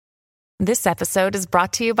This episode is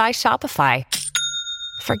brought to you by Shopify.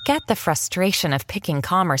 Forget the frustration of picking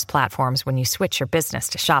commerce platforms when you switch your business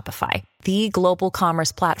to Shopify, the global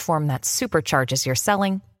commerce platform that supercharges your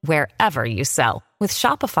selling wherever you sell. With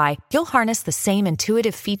Shopify, you'll harness the same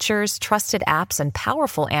intuitive features, trusted apps, and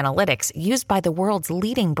powerful analytics used by the world's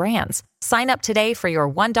leading brands. Sign up today for your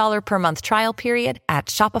 $1 per month trial period at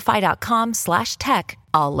shopify.com/tech,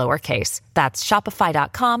 all lowercase. That's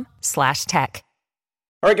shopify.com/tech.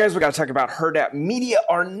 All right, guys, we got to talk about Herd App Media,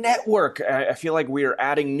 our network. I feel like we are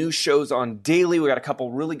adding new shows on daily. We got a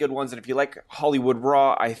couple really good ones. And if you like Hollywood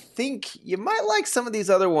Raw, I think you might like some of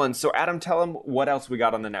these other ones. So, Adam, tell them what else we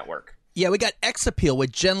got on the network. Yeah, we got X Appeal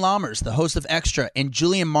with Jen Lammers, the host of Extra, and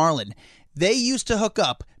Julian Marlin. They used to hook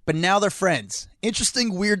up, but now they're friends.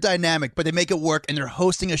 Interesting, weird dynamic, but they make it work, and they're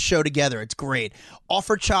hosting a show together. It's great.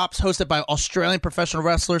 Offer Chops, hosted by Australian professional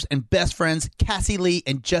wrestlers and best friends Cassie Lee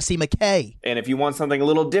and Jesse McKay. And if you want something a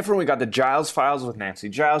little different, we got the Giles Files with Nancy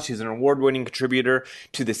Giles. She's an award-winning contributor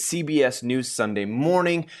to the CBS News Sunday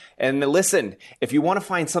Morning. And listen, if you want to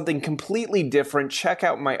find something completely different, check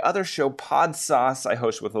out my other show, Pod Sauce, I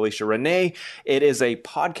host with Alicia Renee. It is a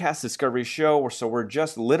podcast discovery show, so we're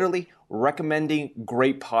just literally recommending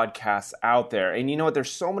great podcasts out there. And you know what?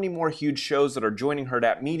 There's so many more huge shows that are joining Herd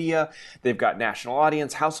App Media. They've got national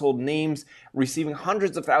audience, household names, receiving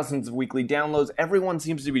hundreds of thousands of weekly downloads. Everyone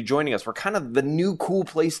seems to be joining us. We're kind of the new cool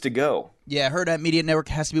place to go. Yeah, Herd App Media Network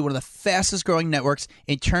has to be one of the fastest growing networks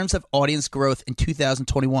in terms of audience growth in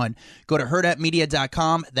 2021. Go to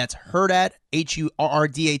herdatmedia.com. That's Herdat,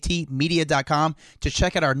 Hurrdat, media.com to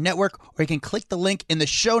check out our network, or you can click the link in the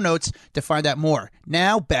show notes to find out more.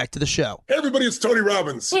 Now, back to the show. Hey, everybody, it's Tony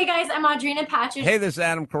Robbins. Hey, guys, I'm Audrina Patridge. Hey, this is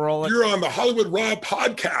Adam Carolla. You're on the Hollywood Raw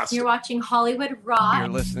podcast. You're watching Hollywood Raw. You're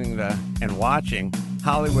listening to and watching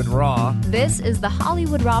Hollywood Raw. This is the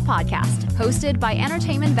Hollywood Raw podcast, hosted by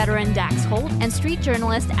entertainment veteran Dax Holt and street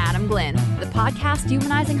journalist Adam Glynn. The podcast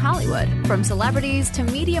humanizing Hollywood. From celebrities to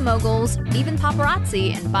media moguls, even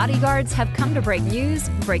paparazzi and bodyguards have come to break news,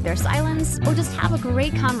 break their silence, or just have a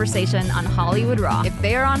great conversation on Hollywood Raw. If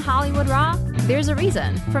they're on Hollywood Raw, there's a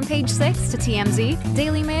reason. From Page 6 to TMZ,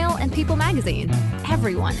 Daily Mail, and People Magazine,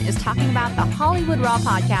 everyone is talking about the Hollywood Raw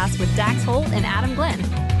podcast with Dax Holt and Adam Glynn.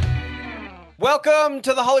 Welcome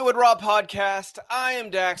to the Hollywood Raw podcast. I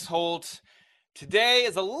am Dax Holt. Today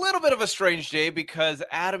is a little bit of a strange day because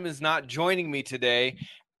Adam is not joining me today.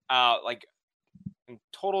 In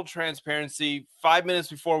total transparency, 5 minutes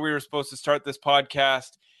before we were supposed to start this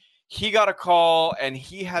podcast, he got a call and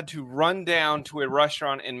he had to run down to a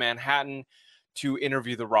restaurant in Manhattan to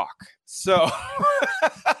interview The Rock. So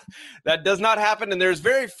that does not happen. And there's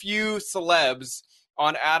very few celebs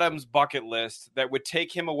on Adam's bucket list that would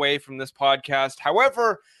take him away from this podcast.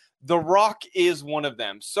 However, The Rock is one of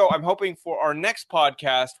them. So I'm hoping for our next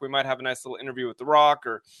podcast, we might have a nice little interview with The Rock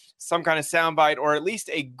or some kind of soundbite or at least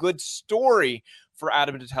a good story for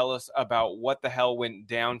Adam to tell us about what the hell went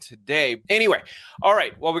down today. Anyway, all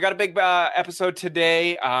right. Well, we got a big episode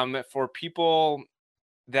today for people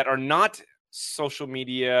that are not social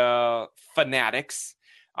media fanatics.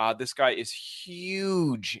 This guy is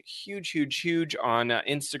huge on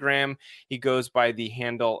Instagram. He goes by the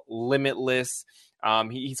handle Limitless.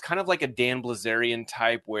 He's kind of like a Dan Blazarian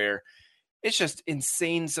type where it's just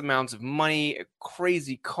insane amounts of money,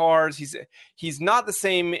 crazy cars. He's not the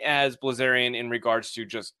same as Blazarian in regards to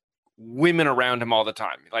just women around him all the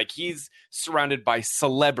time. Like, he's surrounded by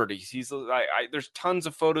celebrities. There's tons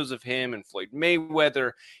of photos of him and Floyd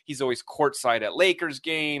Mayweather. He's always courtside at Lakers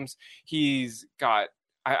games. He's got,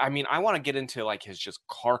 I want to get into like his just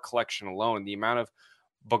car collection alone, the amount of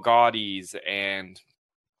Bugattis and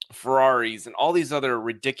Ferraris and all these other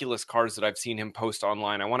ridiculous cars that I've seen him post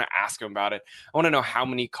online. I want to ask him about it. I want to know how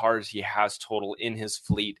many cars he has total in his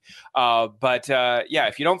fleet. But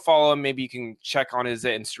if you don't follow him, maybe you can check on his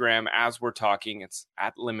Instagram as we're talking. It's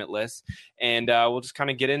at Limitless. And we'll just kind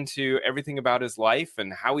of get into everything about his life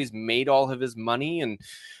and how he's made all of his money. And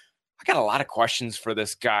I got a lot of questions for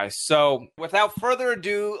this guy. So without further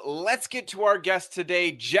ado, let's get to our guest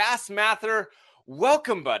today, Jas Mathur.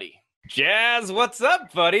 Welcome, buddy. Jazz, what's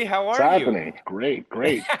up, buddy? How are you? What's happening? Great.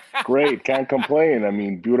 Can't complain. I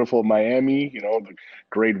mean, beautiful Miami, the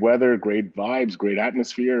great weather, great vibes, great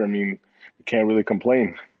atmosphere. I mean, can't really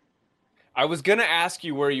complain. I was going to ask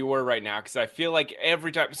you where you were right now because I feel like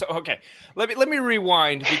every time. So, okay, let me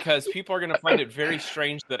rewind because people are going to find it very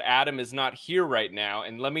strange that Adam is not here right now.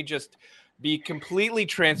 And let me just be completely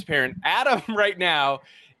transparent. Adam right now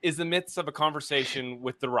is in the midst of a conversation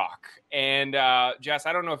with The Rock. And Jess,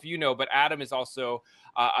 I don't know if you know, but Adam is also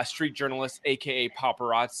a street journalist, a.k.a.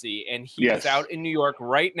 paparazzi. And he is out in New York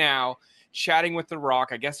right now chatting with The Rock.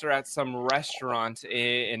 I guess they're at some restaurant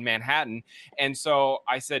in Manhattan. And so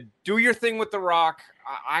I said, do your thing with The Rock.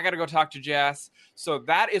 I got to go talk to Jess. So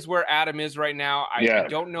that is where Adam is right now. I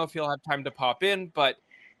don't know if he'll have time to pop in, but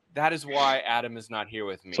that is why Adam is not here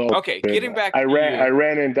with me. So okay, getting back I to you. I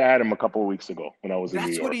ran into Adam a couple of weeks ago when I was in New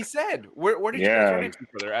That's York. what he said. Where did you guys run into each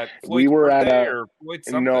other? At Floyd's we were birthday at or Floyd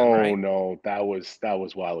something, right? No, that was a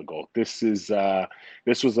while ago. This was a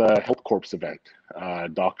Health Corps event,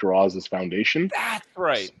 Dr. Oz's foundation. That's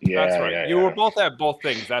right. Yeah, That's right. yeah, You were both at both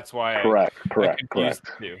things. That's why correct. I confused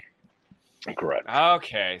the two. Correct.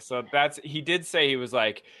 Okay, so he did say he's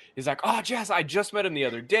like, oh, Jess, I just met him the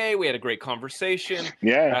other day. We had a great conversation.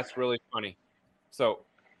 Yeah, that's really funny. So,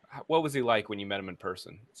 what was he like when you met him in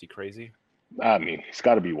person? Is he crazy? I mean, he's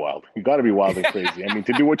got to be wild. You got to be wild and crazy. I mean,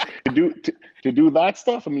 to do that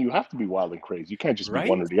stuff, I mean, you have to be wild and crazy. You can't just be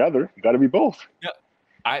one or the other. You got to be both.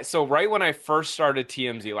 Yeah. So right when I first started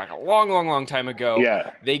TMZ, like a long time ago,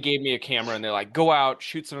 they gave me a camera and they're like, go out,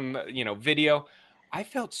 shoot some, video. I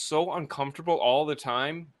felt so uncomfortable all the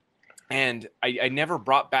time. And I never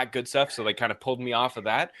brought back good stuff. So they kind of pulled me off of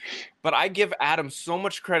that. But I give Adam so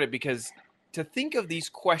much credit because to think of these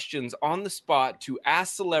questions on the spot, to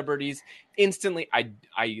ask celebrities instantly, I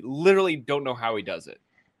literally don't know how he does it.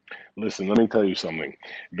 Listen, let me tell you something.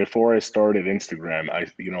 Before I started Instagram,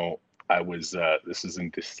 I was this is in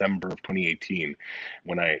December of 2018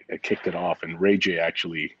 when I kicked it off, and Ray J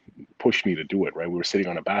actually pushed me to do it. Right, we were sitting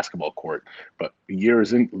on a basketball court, but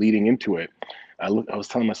years leading into it, I was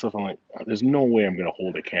telling myself, I'm like, there's no way I'm gonna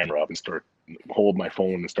hold a camera up and hold my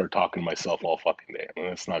phone and start talking to myself all fucking day.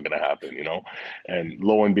 That's not gonna happen, And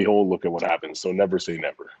lo and behold, look at what happens. So never say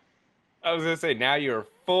never. I was gonna say, now you're a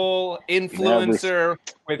full influencer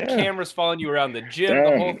with cameras following you around the gym,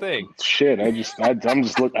 the whole thing. Shit, I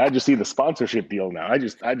just see the sponsorship deal now. I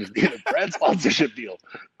just need a brand sponsorship deal.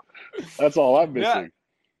 That's all I'm missing. Yeah.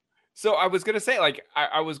 So I was gonna say, like,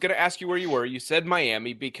 I was gonna ask you where you were. You said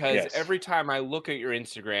Miami because every time I look at your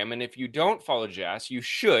Instagram, and if you don't follow Jess, you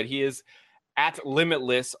should. He is at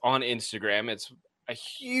Limitless on Instagram. It's a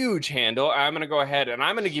huge handle. I'm going to go ahead and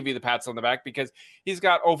I'm going to give you the pats on the back because he's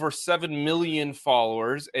got over 7 million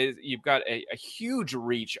followers. You've got a huge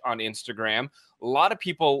reach on Instagram. A lot of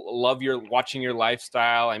people love watching your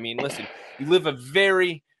lifestyle. I mean, listen, you live a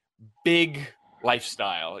very big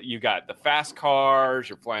lifestyle. You got the fast cars,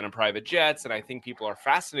 you're flying on private jets, and I think people are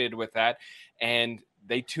fascinated with that. And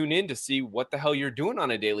they tune in to see what the hell you're doing on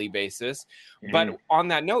a daily basis. Mm-hmm. But on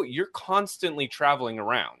that note, you're constantly traveling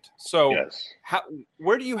around. So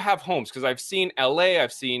where do you have homes? Because I've seen LA,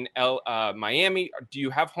 I've seen Miami. Do you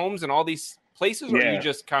have homes in all these places, or do you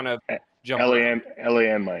just kind of jump around? LA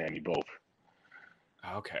and Miami, both.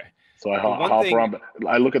 Okay. So I hop around.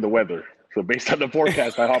 I look at the weather. So based on the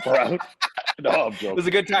forecast, I hop around. No, I'm joking. It was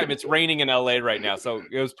a good time. It's raining in LA right now. So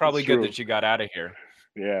it was probably good that you got out of here.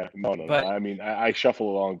 Yeah, no. I mean, I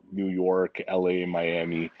shuffle along New York, LA,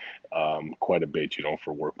 Miami, quite a bit,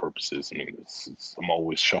 for work purposes. I mean, I'm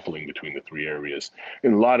always shuffling between the three areas.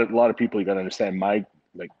 And a lot of people, you got to understand,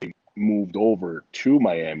 they moved over to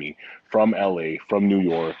Miami from LA, from New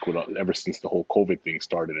York, ever since the whole COVID thing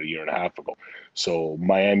started a year and a half ago. So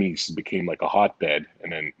Miami became like a hotbed,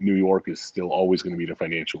 and then New York is still always going to be the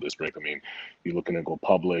financial district. I mean, you're looking to go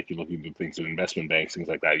public, you're looking to do things with investment banks, things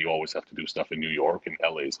like that. You always have to do stuff in New York, and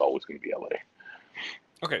LA is always going to be LA.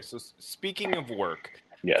 Okay, so speaking of work,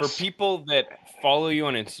 for people that follow you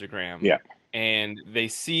on Instagram, and they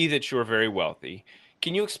see that you're very wealthy,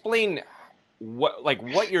 can you explain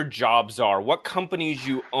what your jobs are, what companies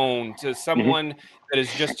you own to someone that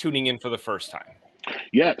is just tuning in for the first time?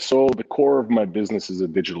 Yeah, so the core of my business is a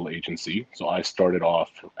digital agency. So I started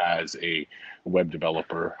off as a web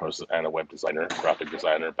developer and a web designer, graphic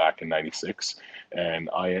designer back in '96. And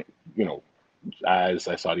as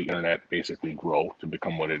I saw the internet basically grow to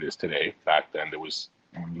become what it is today, back then there was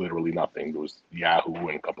literally nothing. There was Yahoo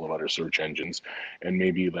and a couple of other search engines, and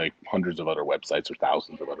maybe like hundreds of other websites or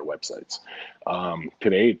thousands of other websites.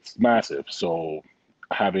 Today it's massive. So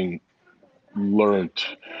having learned,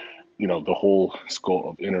 the whole scope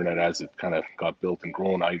of internet as it kind of got built and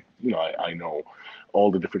grown, I know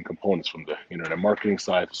all the different components, from the internet marketing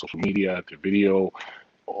side to social media to video,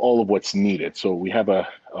 all of what's needed. So we have a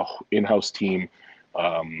in-house team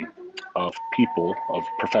of people, of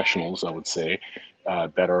professionals, I would say,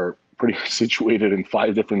 that are pretty situated in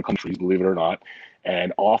 5 different countries, believe it or not,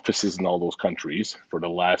 and offices in all those countries for the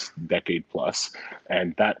last decade plus.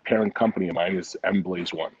 And that parent company of mine is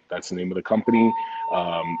Blaze One. That's the name of the company.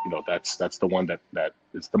 That's the one that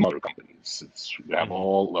is the mother company. We have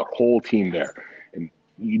the whole team there. And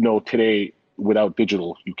today without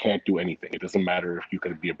digital, you can't do anything. It doesn't matter if you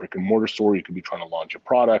could be a brick and mortar store, you could be trying to launch a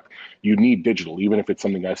product. You need digital, even if it's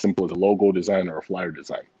something as simple as a logo design or a flyer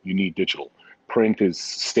design. You need digital. Print is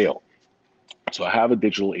stale. So I have a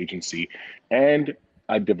digital agency, and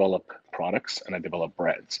I develop products and I develop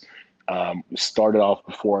brands. Started off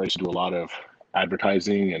before, I used to do a lot of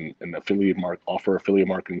advertising and offer affiliate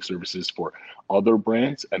marketing services for other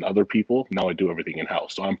brands and other people. Now I do everything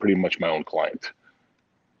in-house. So I'm pretty much my own client.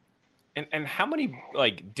 And how many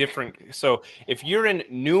like different, so if you're in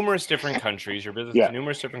numerous different countries, your business is in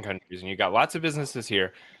numerous different countries, and you got lots of businesses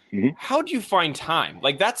here, how do you find time?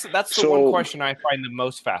 Like that's the one question I find the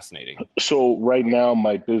most fascinating. So right now,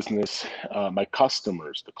 my business, my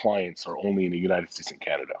customers, the clients are only in the United States and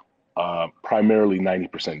Canada, primarily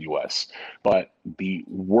 90% US. But the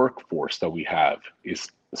workforce that we have is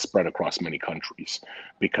spread across many countries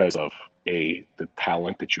because of A, the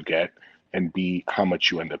talent that you get, and B, how much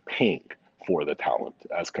you end up paying for the talent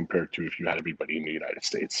as compared to if you had everybody in the United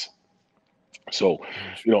States. So,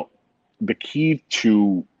 the key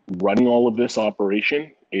to running all of this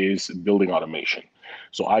operation is building automation.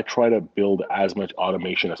 So I try to build as much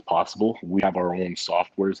automation as possible. We have our own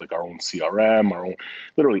softwares, like our own CRM, our own,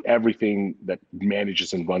 literally everything that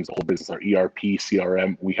manages and runs the whole business, our ERP,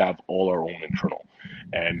 CRM, we have all our own internal.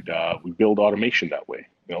 And we build automation that way,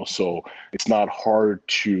 so it's not hard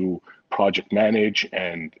to project manage,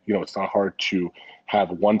 and, it's not hard to have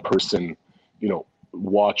one person,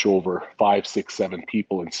 watch over 5, 6, 7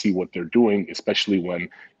 people and see what they're doing, especially when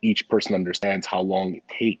each person understands how long it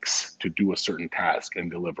takes to do a certain task and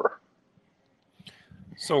deliver.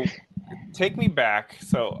 So take me back.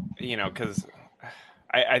 So, because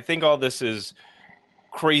I think all this is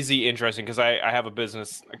crazy interesting, because I have a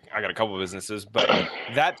business. I got a couple of businesses, but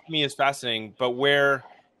that to me is fascinating. But where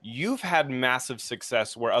you've had massive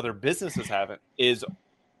success where other businesses haven't is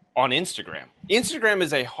on Instagram. Instagram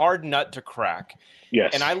is a hard nut to crack.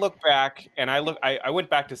 Yes. And I look back and I went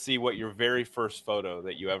back to see what your very first photo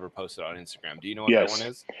that you ever posted on Instagram. Do you know what that one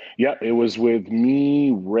is? Yeah, it was with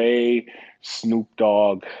me, Ray, Snoop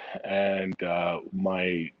Dogg, and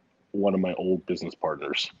one of my old business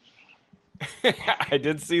partners. I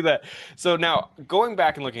did see that. So now going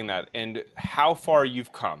back and looking at that and how far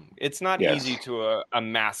you've come, it's not easy to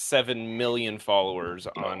amass 7 million followers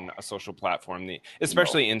on a social platform,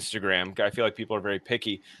 especially Instagram. I feel like people are very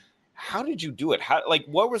picky. How did you do it?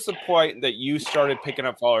 What was the point that you started picking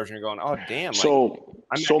up followers and you're going, oh, damn,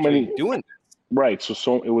 I'm many doing this? Right.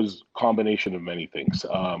 So it was a combination of many things.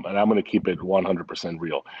 And I'm going to keep it 100%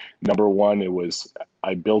 real. Number one,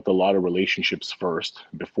 I built a lot of relationships first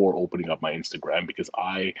before opening up my Instagram, because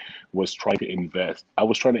I was trying to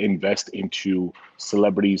invest into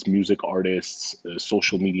celebrities, music artists,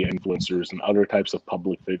 social media influencers, and other types of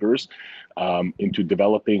public figures, into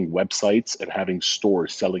developing websites and having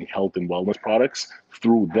stores selling health and wellness products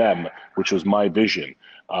through them, which was my vision.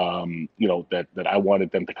 That I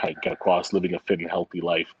wanted them to kind of get across living a fit and healthy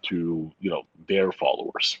life to, their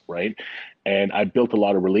followers, right? And I built a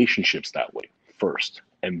lot of relationships that way first.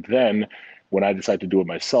 And then when I decided to do it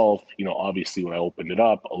myself, obviously when I opened it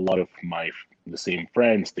up, a lot of the same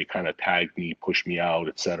friends, they kind of tagged me, pushed me out,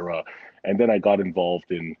 etc. And then I got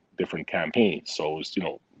involved in different campaigns. So it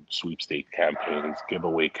was, sweepstake campaigns,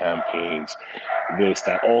 giveaway campaigns, this,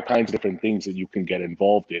 that, all kinds of different things that you can get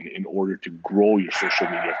involved in order to grow your social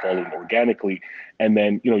media following organically. And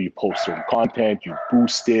then, you post certain content, you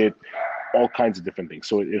boost it, all kinds of different things.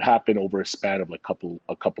 So it happened over a span of a couple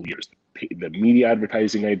years. The media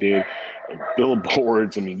advertising I did,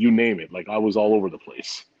 billboards, you name it. I was all over the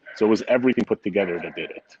place. So it was everything put together that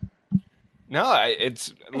did it. No,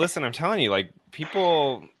 listen, I'm telling you,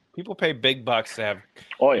 people pay big bucks to have,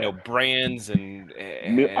 brands and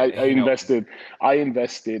I invested,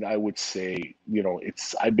 I would say,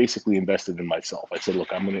 I basically invested in myself. I said, look,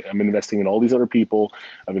 I'm investing in all these other people.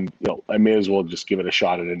 I may as well just give it a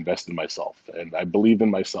shot and invest in myself. And I believed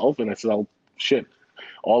in myself, and I said, oh, shit,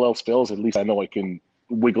 all else fails, at least I know I can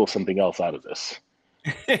wiggle something else out of this.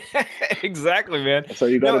 Exactly, man. So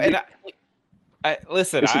you got to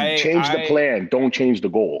listen, change the plan. Don't change the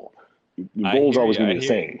goal. The goal's always going to be the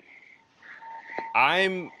same.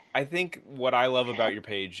 I think what I love about your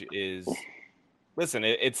page is, listen,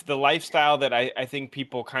 it's the lifestyle that I think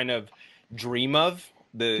people kind of dream of,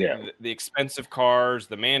 the expensive cars,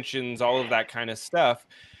 the mansions, all of that kind of stuff.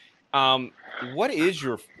 What is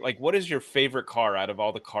your favorite car out of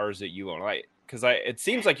all the cars that you own? Because it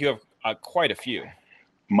seems like you have quite a few.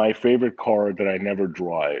 My favorite car that I never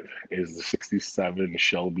drive is the 67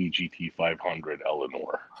 Shelby GT500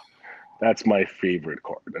 Eleanor. That's my favorite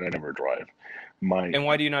car that I never drive. And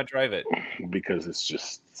why do you not drive it? Because it's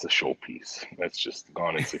a showpiece. That's just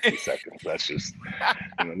gone in 60 seconds. That's just,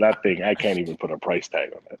 that thing, I can't even put a price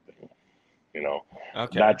tag on that thing.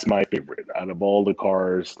 Okay. That's my favorite out of all the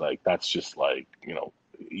cars. Like, that's just like,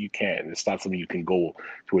 you can't, it's not something you can go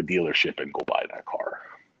to a dealership and go buy that car.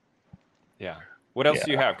 Yeah. What else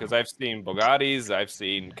do you have? Because I've seen Bugattis, I've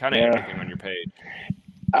seen kind of everything on your page.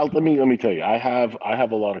 Let me tell you, I have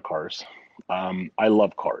a lot of cars. I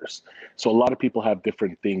love cars. So a lot of people have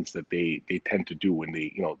different things that they tend to do when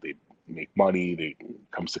they make money, they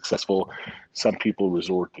become successful. Some people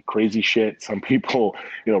resort to crazy shit. Some people,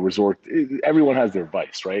 everyone has their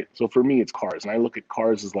vice, right? So for me, it's cars. And I look at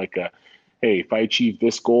cars as like hey, if I achieve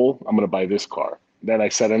this goal, I'm going to buy this car. Then I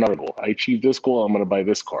set another goal. I achieved this goal, I'm going to buy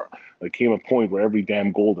this car. There came a point where every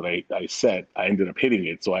damn goal that I set, I ended up hitting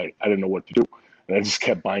it. So I didn't know what to do. And I just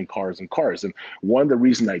kept buying cars and cars. And one of the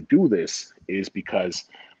reasons I do this is because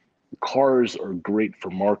cars are great for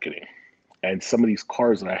marketing. And some of these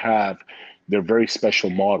cars that I have, they're very special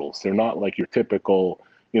models. They're not like your typical,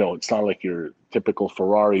 it's not like your typical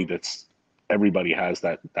Ferrari that's everybody has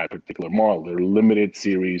that particular model. They're limited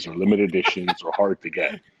series or limited editions or hard to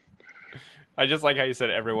get. I just like how you said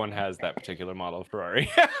everyone has that particular model of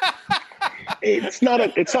Ferrari. It's not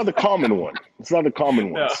the common one. It's not the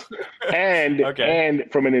common ones. No.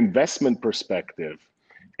 And from an investment perspective,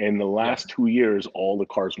 in the last 2 years, all the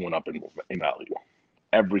cars went up in value.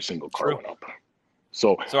 Every single car went up.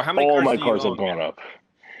 So how many all cars my do you cars own, have gone man? up.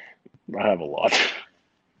 I have a lot.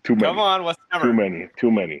 Too many. Come on, what's the number?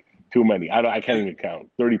 Too many. I can't even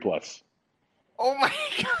count. 30 plus. Oh my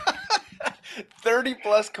God. 30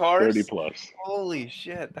 plus cars? 30 plus. Holy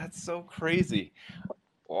shit, that's so crazy.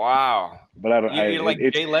 Wow. But you're like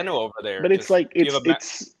Jay Leno over there. But it's like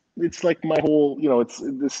my whole,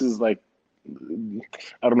 this is like,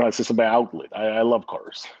 I don't know, it's just my outlet. I love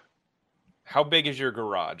cars. How big is your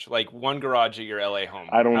garage? Like one garage at your LA home.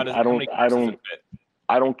 I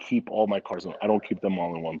don't keep all my cars. I don't keep them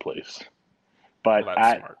all in one place. But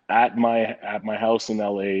at my house in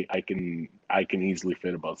LA, I can easily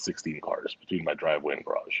fit about 16 cars between my driveway and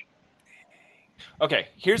garage. Okay,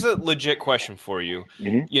 here's a legit question for you.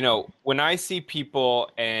 Mm-hmm. When I see people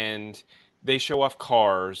and they show off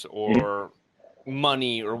cars or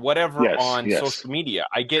money or whatever on social media,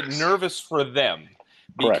 I get nervous for them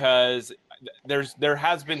because there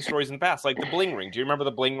has been stories in the past, like the bling ring. Do you remember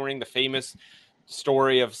the bling ring, the famous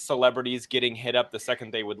story of celebrities getting hit up the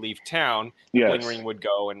second they would leave town? The bling ring would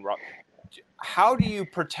go and how do you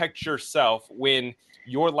protect yourself when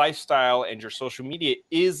your lifestyle and your social media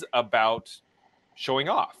is about showing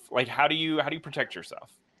off? Like, how do you protect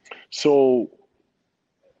yourself? So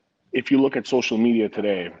if you look at social media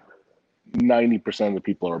today, 90% of the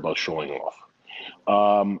people are about showing off.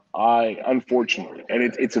 I unfortunately, and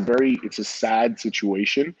it's a sad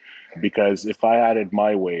situation, because if I had it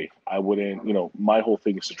my way, I wouldn't, my whole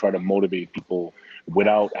thing is to try to motivate people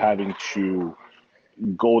without having to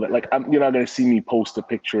go that, like, you're not going to see me post a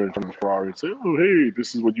picture in front of a Ferrari and say, oh, hey,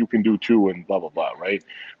 this is what you can do too, and blah, blah, blah. Right.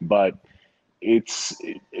 But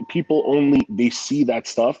people they see that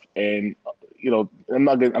stuff, and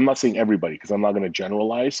I'm not saying everybody, because I'm not going to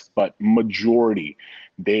generalize, but majority,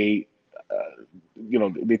 they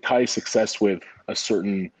tie success with a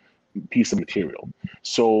certain piece of material.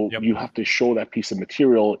 So you have to show that piece of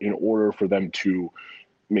material in order for them to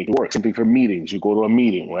make it work. Something for meetings. You go to a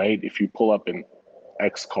meeting, right? If you pull up an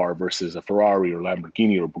X car versus a Ferrari or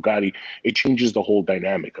Lamborghini or Bugatti, it changes the whole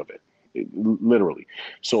dynamic of it. Literally.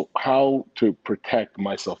 So how to protect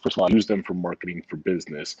myself? First of all, I use them for marketing, for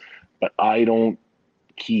business, but I don't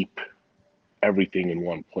keep everything in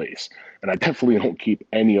one place. And I definitely don't keep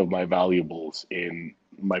any of my valuables in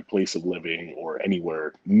my place of living or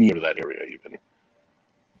anywhere near that area even.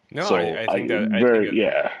 No, so I think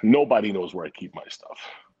nobody knows where I keep my stuff.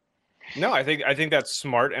 No, I think that's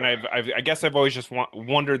smart, and I guess I've always just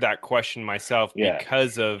wondered that question myself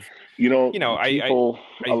because of people.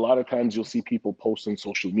 A lot of times you'll see people post on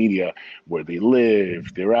social media where they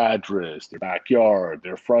live, their address, their backyard,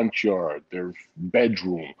 their front yard, their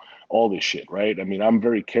bedroom, all this shit, right? I mean, I'm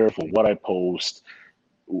very careful what I post,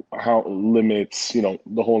 how limits, the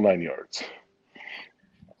whole 9 yards.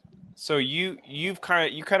 So you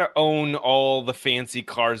kind of own all the fancy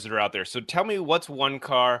cars that are out there. So tell me, what's one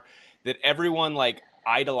car that everyone like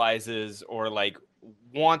idolizes or like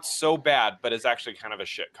wants so bad, but is actually kind of a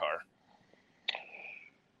shit car?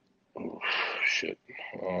 Oh, shit.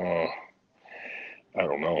 I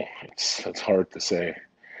don't know. It's hard to say.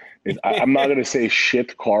 I'm not going to say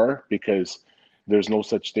shit car, because there's no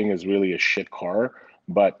such thing as really a shit car,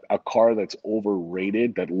 But a car that's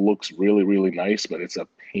overrated, that looks really, really nice, but it's a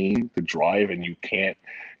pain to drive, and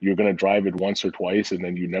you're going to drive it once or twice, and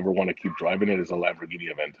then you never want to keep driving it, is a Lamborghini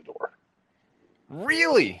Aventador.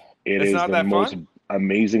 Really? It It's is not the that most fun?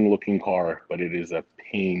 amazing looking car, but it is a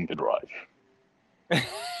pain to drive.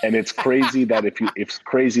 And it's crazy that it's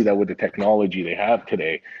crazy that with the technology they have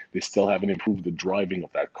today, they still haven't improved the driving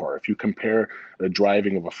of that car. If you compare the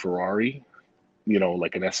driving of a Ferrari,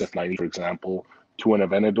 like an SF90, for example, to an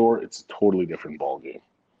Aventador, it's a totally different ballgame.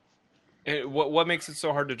 What makes it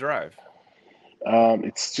so hard to drive?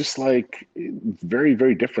 It's just like it's very,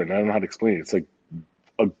 very different. I don't know how to explain it. It's like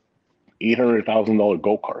a $800,000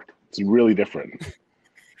 go-kart. It's really different.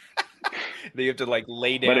 That you have to like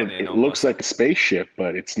lay But down in it looks almost. like a spaceship,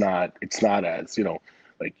 but it's not as,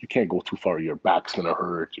 like you can't go too far. Your back's gonna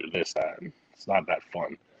hurt. You're this, that. It's not that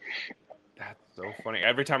fun. That's so funny.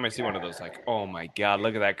 Every time I see one of those, like, oh my God,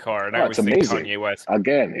 look at that car. And I Oh, it's always think amazing. Kanye West.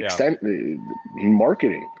 Again, Yeah.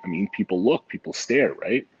 marketing. I mean, people look, people stare,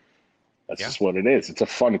 right? That's Yeah. just what it is. It's a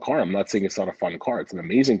fun car. I'm not saying it's not a fun car. It's an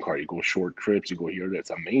amazing car. You go short trips, you go here, it's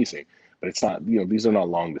amazing. But it's not, these are not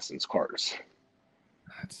long distance cars.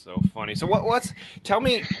 That's so funny. So tell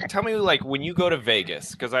me like when you go to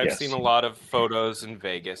Vegas, because I've seen Yes. a lot of photos in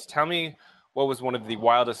Vegas. Tell me what was one of the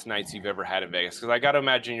wildest nights you've ever had in Vegas? Because I got to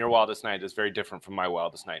imagine your wildest night is very different from my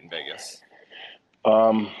wildest night in Vegas.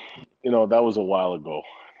 That was a while ago.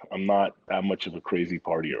 I'm not that much of a crazy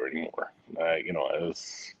partier anymore. It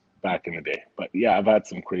was back in the day. But yeah, I've had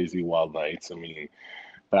some crazy wild nights. I mean,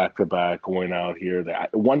 back to back, going out here.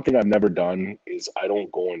 One thing I've never done is I don't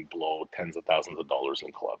go and blow tens of thousands of dollars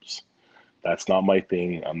in clubs. That's not my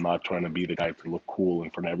thing. I'm not trying to be the guy to look cool in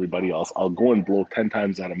front of everybody else. I'll go and blow 10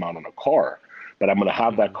 times that amount on a car, but I'm going to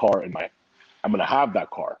have that car I'm going to have that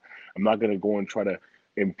car. I'm not going to go and try to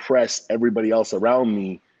impress everybody else around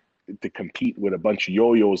me to compete with a bunch of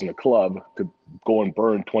yo-yos in a club to go and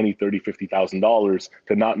burn $20, $30, $50,000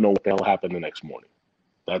 to not know what the hell happened the next morning.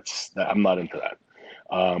 I'm not into that.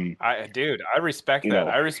 I respect that.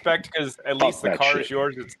 I respect because at least the car is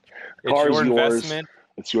yours. It's your investment.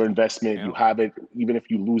 It's your investment. Yeah. You have it. Even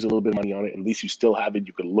if you lose a little bit of money on it, at least you still have it.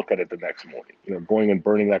 You can look at it the next morning. Going and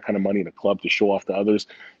burning that kind of money in a club to show off to others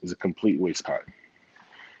is a complete waste of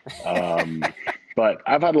time. But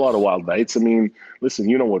I've had a lot of wild nights. I mean, listen,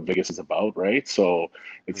 you know what Vegas is about, right? So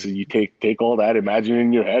it's you take all that, imagine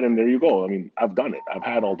in your head, and there you go. I mean, I've done it. I've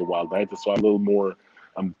had all the wild nights, so I'm a little more.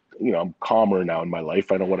 I'm calmer now in my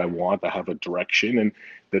life. I know what I want. I have a direction, and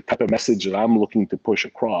the type of message that I'm looking to push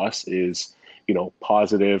across is,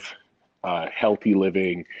 positive, healthy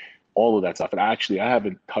living, all of that stuff. And actually, I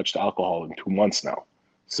haven't touched alcohol in 2 months now.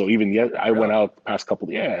 So even yet, I went out the past couple.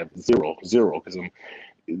 Zero, because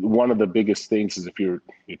one of the biggest things is if you're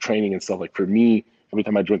training and stuff. Like for me, every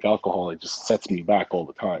time I drink alcohol, it just sets me back all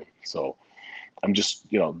the time. So I'm just,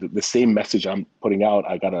 the same message I'm putting out,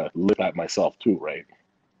 I gotta live that myself too, right?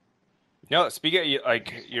 No, speaking of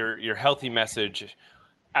like your healthy message,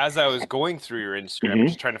 as I was going through your Instagram,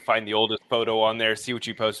 just trying to find the oldest photo on there, see what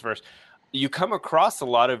you post first, you come across a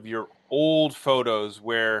lot of your old photos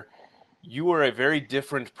where you were a very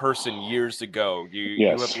different person years ago. You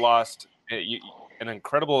have lost an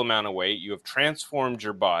incredible amount of weight. You have transformed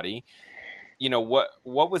your body. What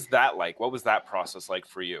was that like? What was that process like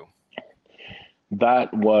for you?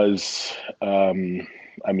 That was,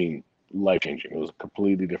 life-changing. It was a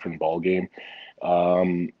completely different ballgame.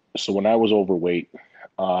 So when I was overweight,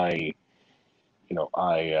 I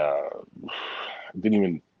didn't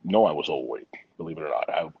even know I was overweight, believe it or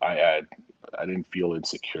not. I didn't feel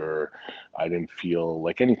insecure. I didn't feel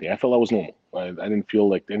like anything. I felt I was normal. I didn't feel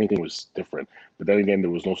like anything was different. But then again,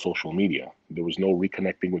 there was no social media. There was no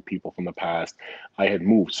reconnecting with people from the past. I had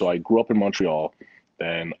moved. So I grew up in Montreal,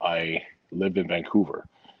 then I lived in Vancouver.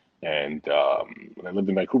 And when I lived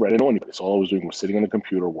in Vancouver, I didn't know anybody. So all I was doing was sitting on the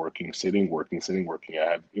computer, working. I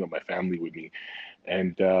had, my family with me.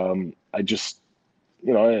 And I just,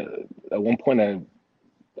 at one point I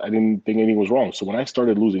didn't think anything was wrong. So when I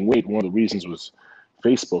started losing weight, one of the reasons was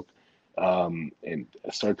Facebook. And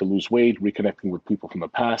I started to lose weight, reconnecting with people from the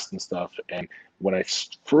past and stuff. And when I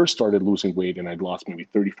first started losing weight and I'd lost maybe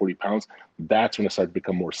 30, 40 pounds, that's when I started to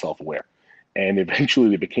become more self-aware. And eventually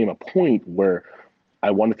there became a point where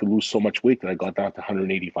I wanted to lose so much weight that I got down to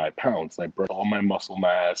 185 pounds. I burned all my muscle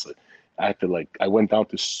mass. I went down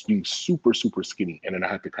to being super, super skinny. And then I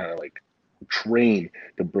had to kind of train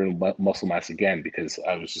to burn muscle mass again because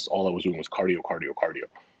all I was doing was cardio.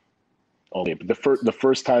 All day. But the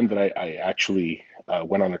first time that I actually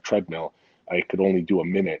went on a treadmill, I could only do a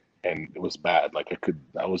minute and it was bad.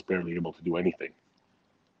 I was barely able to do anything.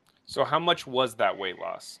 So how much was that weight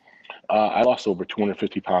loss? I lost over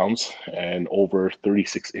 250 pounds and over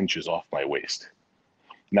 36 inches off my waist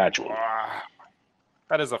naturally. Wow.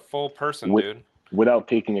 That is a full person, with, dude. without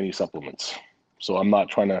taking any supplements. So I'm not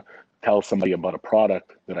trying to tell somebody about a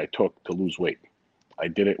product that I took to lose weight. I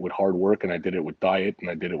did it with hard work, and I did it with diet, and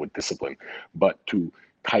I did it with discipline. But to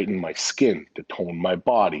tighten my skin, to tone my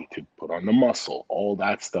body, to put on the muscle, all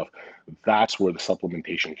that stuff, that's where the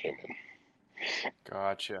supplementation came in.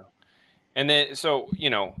 Gotcha. And then, so,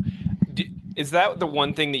 is that the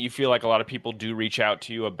one thing that you feel like a lot of people do reach out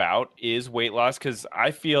to you about is weight loss? Because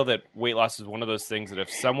I feel that weight loss is one of those things that if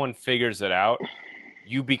someone figures it out,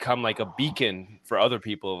 you become like a beacon for other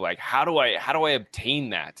people. Like, how do I obtain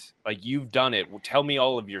that? Like, you've done it. Well, tell me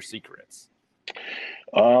all of your secrets.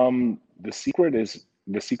 The secret is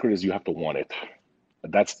you have to want it.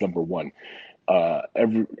 That's number one. You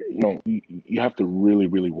have to really,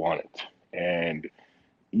 really want it, and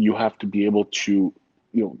you have to be able to,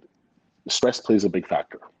 stress plays a big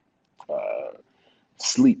factor.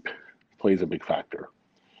 Sleep plays a big factor.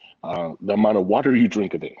 The amount of water you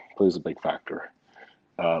drink a day plays a big factor.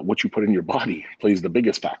 What you put in your body plays the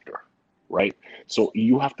biggest factor, right? So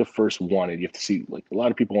you have to first want it. You have to see, like, a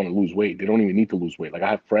lot of people want to lose weight. They don't even need to lose weight. Like,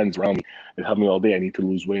 I have friends around me that tell me all day, I need to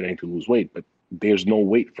lose weight, I need to lose weight, but there's no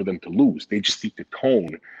weight for them to lose. They just need to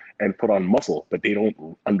tone and put on muscle, but they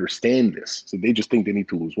don't understand this. So they just think they need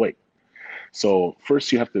to lose weight. So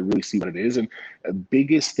first you have to really see what it is. And the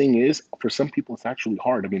biggest thing is, for some people, it's actually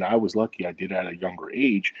hard. I mean, I was lucky I did it at a younger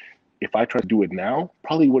age. If I try to do it now,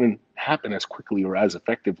 probably wouldn't happen as quickly or as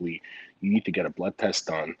effectively. You need to get a blood test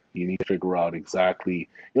done. You need to figure out exactly,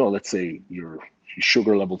 let's say your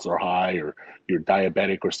sugar levels are high or you're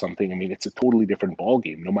diabetic or something. I mean, it's a totally different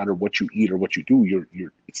ballgame. No matter what you eat or what you do,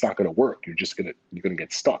 it's not going to work. You're going to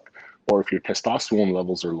get stuck. Or if your testosterone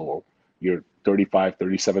levels are low, you're 35,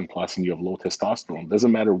 37 plus, and you have low testosterone.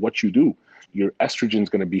 Doesn't matter what you do. Your estrogen is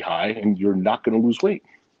going to be high and you're not going to lose weight.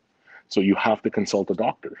 So you have to consult a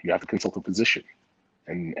doctor. You have to consult a physician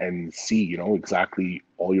and see, exactly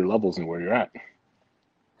all your levels and where you're at.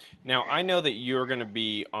 Now, I know that you're going to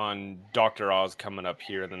be on Dr. Oz coming up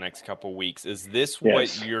here in the next couple of weeks. Is this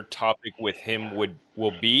Yes. what your topic with him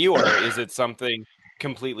will be, or is it something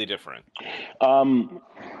completely different?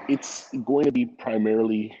 It's going to be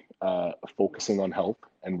primarily focusing on health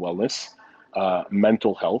and wellness,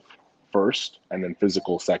 mental health first, and then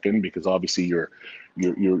physical second, because obviously your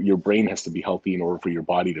brain has to be healthy in order for your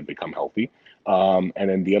body to become healthy. And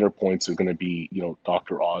then the other points are going to be,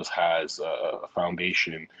 Dr. Oz has a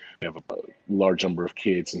foundation. We have a large number of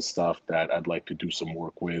kids and stuff that I'd like to do some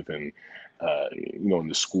work with, and in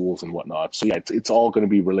the schools and whatnot. So yeah, it's all going to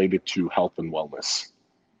be related to health and wellness.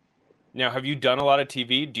 Now, have you done a lot of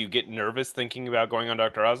TV? Do you get nervous thinking about going on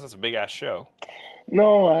Dr. Oz? It's a big ass show.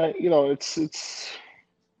 No, I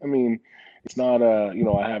mean, it's not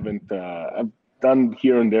I haven't, I've done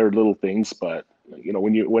here and there little things, but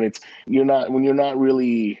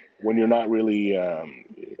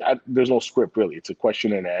there's no script really. It's a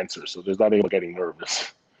question and answer. So there's not anyone getting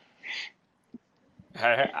nervous.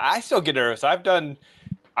 I still get nervous. I've done,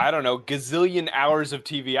 I don't know, gazillion hours of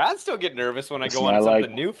TV. I still get nervous when I go on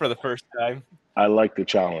something new for the first time. I like the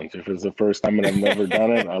challenge. If it's the first time and I've never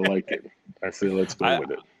done it, I like it. I say, let's go with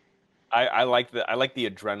it. I like the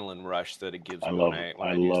adrenaline rush that it gives me when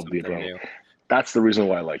I love the adrenaline. New. That's the reason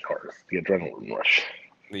why I like Carter, the adrenaline rush.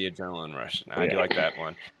 The adrenaline rush. I do like that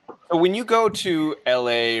one. So when you go to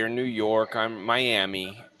LA or New York,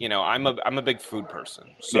 Miami, I'm a big food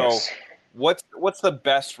person. So yes. What's the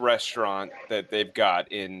best restaurant that they've got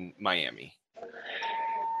in Miami?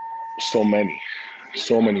 So many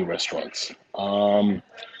restaurants.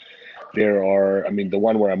 There are, the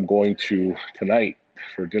one where I'm going to tonight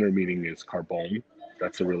for dinner meeting is Carbone.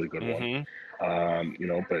 That's a really good one.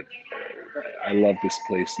 But I love this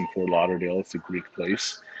place in Fort Lauderdale. It's a Greek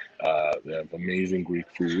place. They have amazing Greek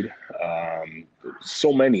food.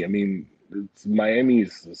 So many. Miami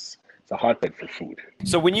is a hotbed for food.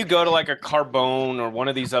 So when you go to like a Carbone or one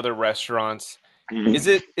of these other restaurants, mm-hmm. is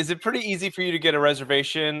it pretty easy for you to get a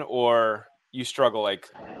reservation, or you struggle like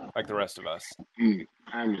the rest of us?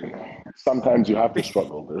 Sometimes you have to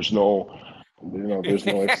struggle. There's no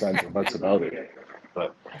ifs, ands, or buts about it.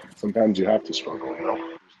 But sometimes you have to struggle,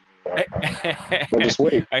 But just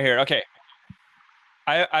wait. I hear. Okay.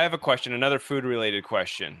 I have a question, another food-related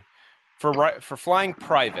question. For flying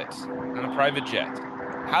private on a private jet,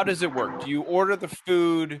 how does it work? Do you order the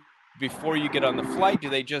food before you get on the flight? Do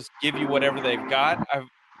they just give you whatever they've got?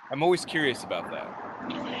 I'm always curious about that.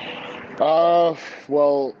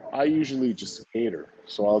 Well, I usually just cater.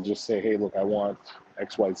 So I'll just say, hey, look, I want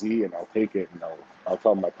XYZ, and I'll take it, and I'll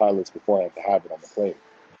tell my pilots before I have to have it on the plane.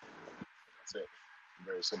 That's it.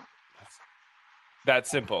 Very simple.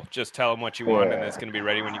 That's simple. Just tell them what you want, and it's going to be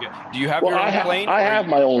ready when you get. Do you have Well, your own plane? I have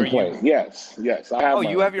my own are you- plane. Yes, yes, I have. Oh, my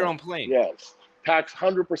you own have your plane. own plane. Yes, tax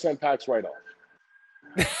 100% tax write off.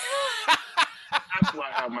 That's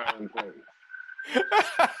why I have my own plane.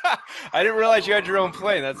 I didn't realize you had your own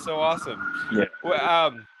plane. That's so awesome. Yeah.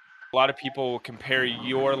 Well, a lot of people will compare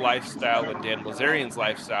your lifestyle and Dan Blazarian's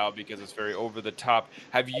lifestyle because it's very over the top.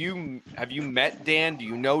 Have you met Dan? Do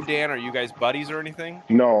you know Dan? Are you guys buddies or anything?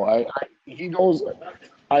 No, he knows.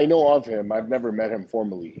 I know of him. I've never met him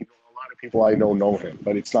formally. A lot of people I know him,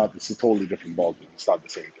 but it's not. It's a totally different ballgame. It's not the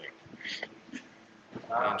same thing.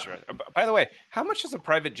 Interesting. By the way, how much does a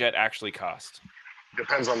private jet actually cost?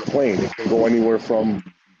 Depends on the plane. It can go anywhere from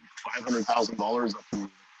 $500,000 up to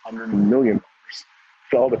 $100 million.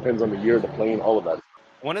 It all depends on the year, the plane, all of that.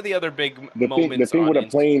 One of the other big The moments thing on with a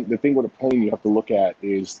plane you have to look at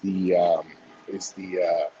is the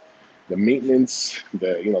maintenance,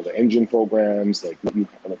 the engine programs.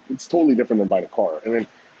 It's totally different than buying a car. And then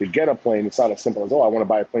to get a plane, it's not as simple as, I want to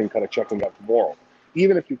buy a plane, cut a check, and get tomorrow.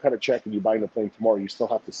 Even if you cut a check and you buy the plane tomorrow, you still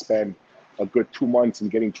have to spend a good 2 months in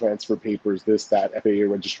getting transfer papers, this, that, FAA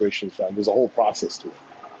registration stuff. There's a whole process to it.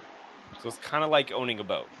 So it's kind of like owning a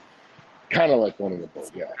boat. Kind of like owning a boat,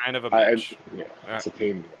 yeah. Kind of a bitch. It's a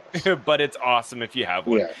pain in the ass. But it's awesome if you have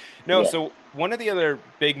one. Yeah. So one of the other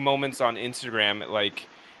big moments on Instagram, like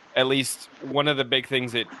at least one of the big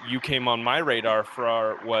things that you came on my radar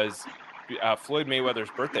for was Floyd Mayweather's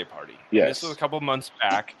birthday party. Yes. And this was a couple months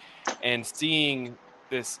back, and seeing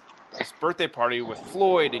this birthday party with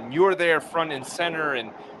Floyd, and you're there front and center.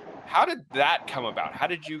 And how did that come about? How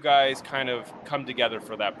did you guys kind of come together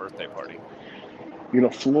for that birthday party?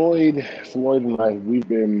 Floyd and I, we've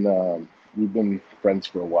been friends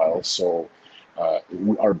for a while. So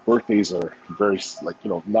our birthdays are very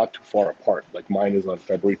not too far apart. Like mine is on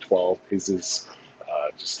February 12th. His is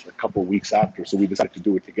just a couple of weeks after. So we decided to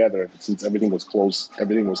do it together. And since everything was closed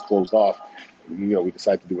off, we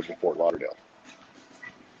decided to do it in Fort Lauderdale.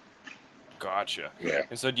 Gotcha. Yeah.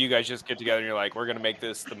 And so do you guys just get together and you're like, we're going to make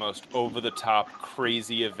this the most over-the-top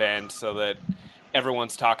crazy event so that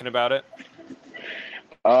everyone's talking about it?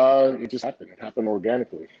 It just happened. It happened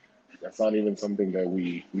organically. That's not even something that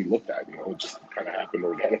we looked at. It just kind of happened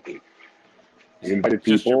organically. We invited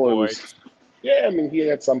people. He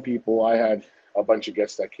had some people. I had a bunch of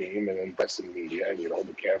guests that came, and then press and media, and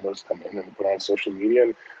the cameras come in and put on social media,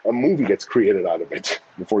 and a movie gets created out of it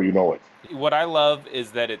before you know it. What I love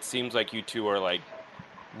is that it seems like you two are like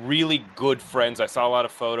really good friends. I saw a lot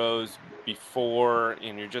of photos before,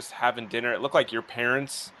 and you're just having dinner. It looked like your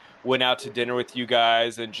parents went out to dinner with you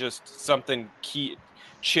guys, and just something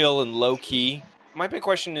chill and low key. My big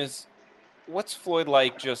question is, what's Floyd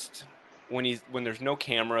like just when there's no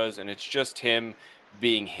cameras and it's just him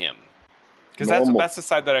being him? Because that's the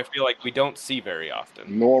side that I feel like we don't see very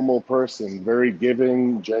often. Normal person, very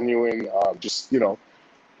giving, genuine, just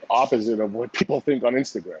opposite of what people think on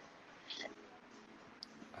Instagram.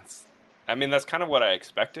 That's kind of what I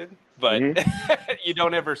expected, but you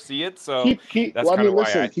don't ever see it. So keep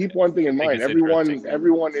one thing in mind. It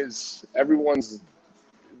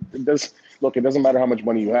doesn't matter how much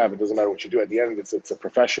money you have. It doesn't matter what you do. At the end, it's a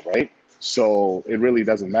profession, right? So it really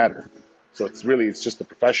doesn't matter. So it's just a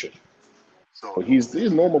profession. So he's a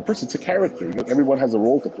normal person. It's a character. Everyone has a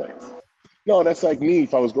role to play. No, that's like me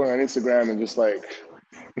if I was going on Instagram and just like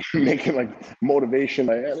making like motivation.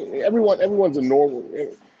 Everyone's a normal.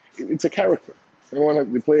 It's a character.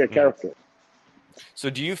 They play a character.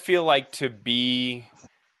 So do you feel like to be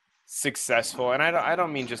successful, and I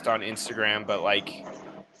don't mean just on Instagram, but like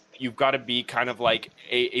you've got to be kind of like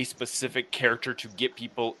a specific character to get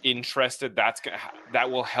people interested.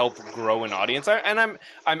 That will help grow an audience. I'm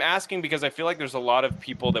asking because I feel like there's a lot of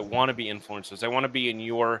people that want to be influencers. They want to be in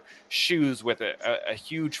your shoes with a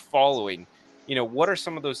huge following. What are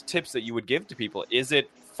some of those tips that you would give to people? Is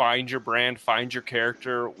it find your brand, find your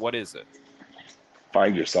character? What is it?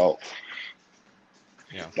 Find yourself.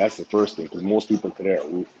 Yeah, that's the first thing, because most people today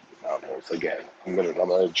are. Again, I'm going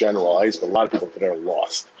to generalize, but a lot of people today are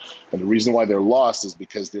lost. And the reason why they're lost is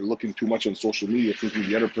because they're looking too much on social media, thinking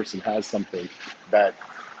the other person has something that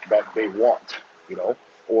they want,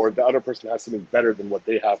 or the other person has something better than what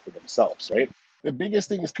they have for themselves, right? The biggest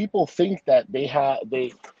thing is people think that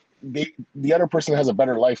the other person has a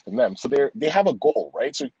better life than them. So they have a goal,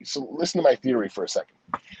 right? So listen to my theory for a second.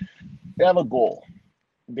 They have a goal.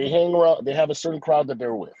 They hang around, they have a certain crowd that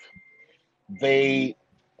they're with. They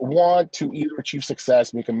want to either achieve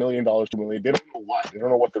success, make $1 million, $2 million. They don't know why. They don't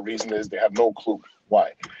know what the reason is. They have no clue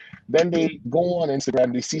why. Then they go on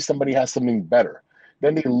Instagram. They see somebody has something better.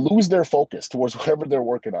 then they lose their focus towards whatever they're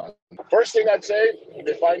working on. First thing I'd say,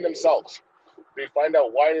 they find themselves. They find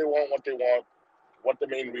out why they want what they want, what the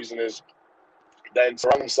main reason is, then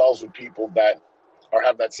surround themselves with people that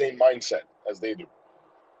have that same mindset as they do.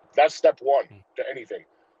 That's step one to anything.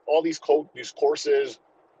 All these courses,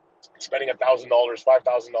 spending $1,000,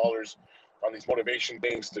 $5,000 on these motivation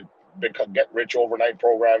things to get rich overnight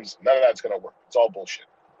programs, none of that's going to work. It's all bullshit.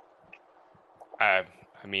 I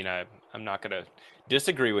mean, I'm not going to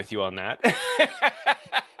disagree with you on that.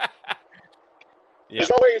 There's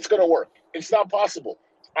no way it's going to work. It's not possible.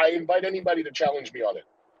 I invite anybody to challenge me on it.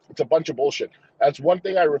 It's a bunch of bullshit. That's one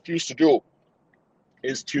thing I refuse to do,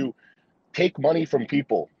 is to take money from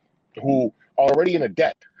people who are already in a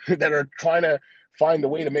debt, that are trying to find a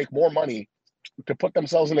way to make more money, to put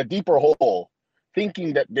themselves in a deeper hole,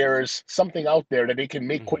 thinking that there's something out there that they can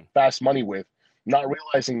make quick, fast money with, not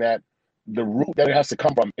realizing that the root that it has to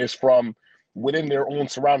come from is from within their own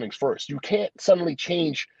surroundings first. You can't suddenly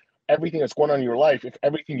change everything that's going on in your life if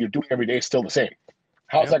everything you're doing every day is still the same.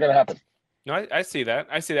 How's that going to happen? No, I see that.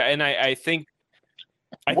 And I think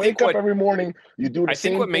wake up every morning, you do the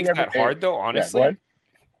same thing. I think what makes that hard, though, honestly,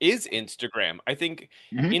 is Instagram. I think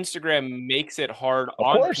Instagram makes it hard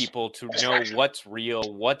on people to know what's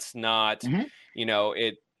real, what's not. You know,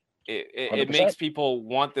 it makes people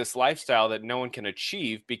want this lifestyle that no one can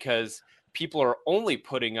achieve because people are only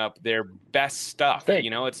putting up their best stuff. You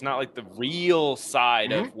know, it's not like the real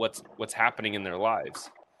side of what's happening in their lives.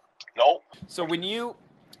 No. So when you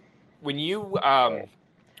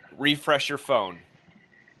refresh your phone,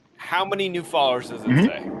 how many new followers does it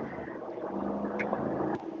say?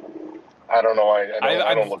 I don't know.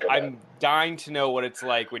 I don't look at that. I'm dying to know what it's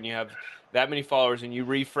like when you have that many followers and you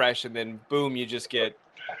refresh and then boom, you just get.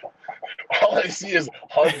 All I see is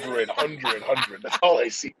 100. That's all I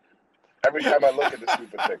see. Every time I look at this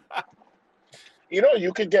stupid thing.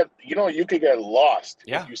 You could get lost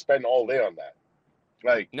if you spend all day on that.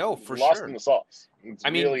 Like, no, for lost sure. in the sauce. I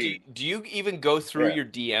mean, do you even go through your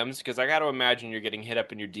DMs? Because I got to imagine you're getting hit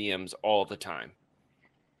up in your DMs all the time.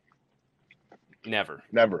 Never.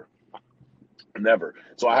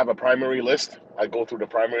 So I have a primary list. I go through the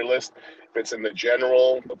primary list. If it's in the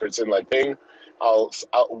general, if it's in like thing, I'll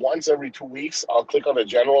once every 2 weeks, I'll click on the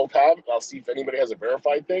general tab. I'll see if anybody has a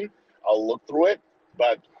verified thing. I'll look through it.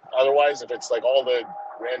 But otherwise, if it's like all the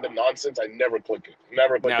random nonsense, I never click it.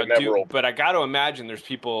 Never open. But I got to imagine there's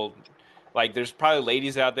people, like there's probably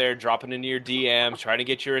ladies out there dropping into your DMs, trying to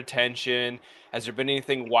get your attention. Has there been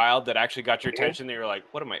anything wild that actually got your attention that you're like,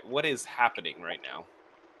 what is happening right now?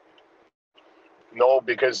 No,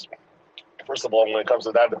 because first of all, when it comes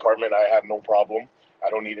to that department, I have no problem. I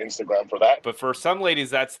don't need Instagram for that. But for some ladies,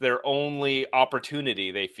 that's their only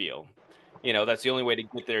opportunity, they feel. That's the only way to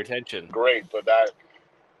get their attention. Great, but that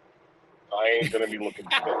I ain't gonna be looking for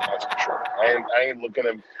that, that's for sure. I ain't looking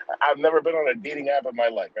at. I've never been on a dating app in my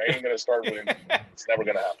life. I ain't gonna start with it. It's never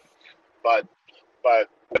gonna happen. But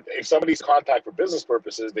if somebody's contact for business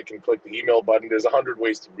purposes, they can click the email button. There's 100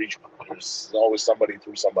 ways to reach them. There's always somebody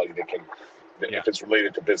through somebody that can, if it's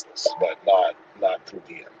related to business, but not through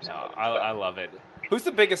DMs. No, I love it. Who's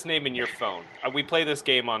the biggest name in your phone? We play this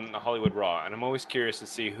game on Hollywood Raw, and I'm always curious to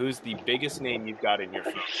see who's the biggest name you've got in your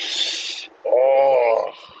phone.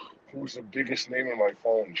 Oh, who's the biggest name in my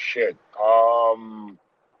phone? Shit. I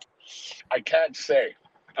can't say.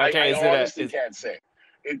 Okay, I honestly can't say.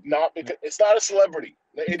 It's not a celebrity.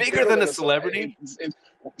 It's bigger than a celebrity? It's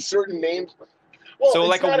certain names. Well, so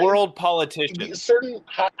like a world politician. Certain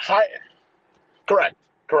high. Correct.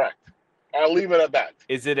 I'll leave it at that.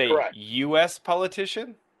 Is it a U.S.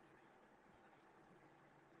 politician?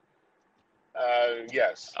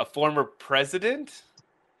 Yes. A former president?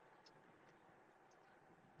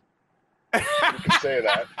 You can say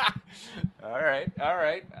that. All right.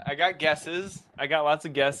 I got guesses. I got lots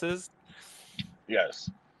of guesses. Yes.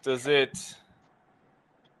 Does it?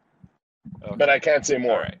 Okay. But I can't say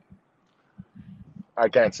more. All right. I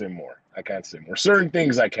can't say more. Certain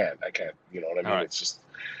things I can't. You know what I mean? Right. It's just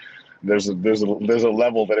there's a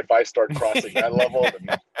level that if I start crossing that level,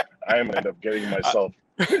 then I am gonna end up getting myself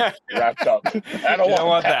wrapped up. I don't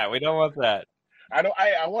want that. We don't want that. I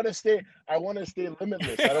want to stay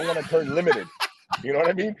limitless. I don't want to turn limited. You know what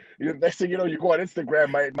I mean? Next thing you know, you go on Instagram,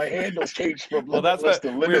 my handles changed from limitless to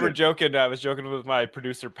limited. We were joking. I was joking with my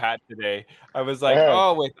producer Pat today. I was like,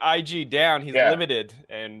 with IG down, he's limited.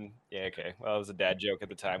 And okay. Well, it was a dad joke at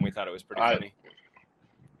the time. We thought it was pretty funny.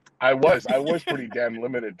 I was pretty damn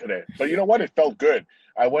limited today. But you know what? It felt good.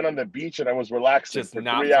 I went on the beach and I was relaxing for 3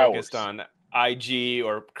 hours. Just not focused on IG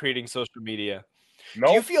or creating social media. No.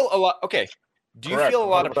 Do you feel a lot? Okay. Do you feel a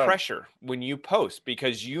lot of pressure when you post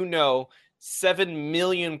because 7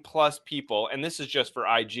 million plus people, and this is just for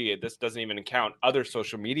IG. This doesn't even count other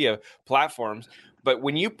social media platforms. But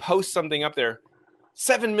when you post something up there,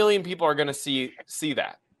 7 million people are going to see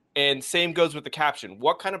that. And same goes with the caption.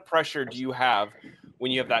 What kind of pressure do you have when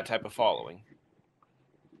you have that type of following?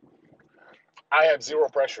 I have zero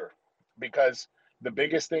pressure because the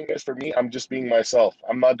biggest thing is for me, I'm just being myself.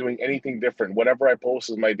 I'm not doing anything different. Whatever I post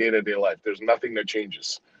is my day-to-day life. There's nothing that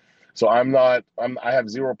changes. So I have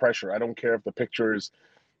zero pressure. I don't care if the picture is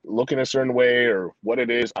looking a certain way or what it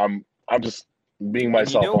is. I'm just being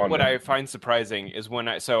myself. And you know on what there. I find surprising is when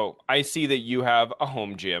I see that you have a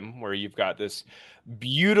home gym where you've got this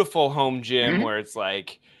beautiful home gym where it's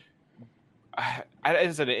like,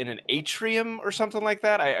 is it in an atrium or something like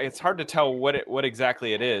that? It's hard to tell what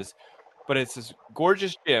exactly it is, but it's this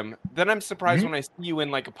gorgeous gym. Then I'm surprised when I see you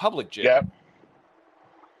in like a public gym. Yeah.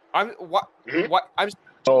 I'm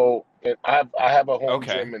So I have a home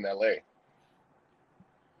gym in LA.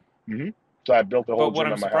 So I built a whole But what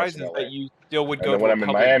gym I'm at my house surprised in is LA. that you still would And go then to when a I'm in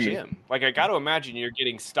public Miami- gym. Like, I got to imagine you're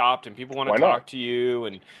getting stopped and people want to Why talk not? to you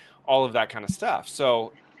and all of that kind of stuff.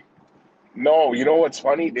 So No, you know what's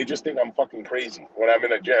funny? They just think I'm fucking crazy when I'm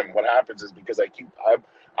in a gym. What happens is because I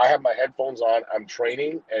have my headphones on, I'm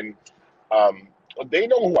training, and they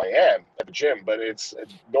know who I am at the gym, but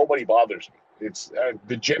nobody bothers me. It's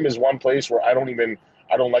the gym is one place where I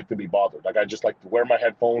don't like to be bothered. Like I just like to wear my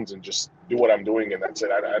headphones and just do what I'm doing, and that's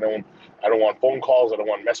it. I don't want phone calls. I don't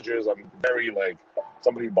want messages. I'm very like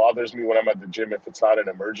somebody bothers me when I'm at the gym. If it's not an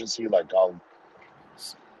emergency, like I'll.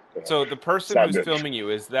 So the person not who's good. filming you,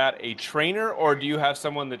 is that a trainer or do you have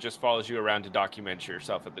someone that just follows you around to document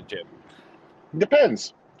yourself at the gym?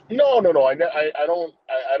 Depends. No. I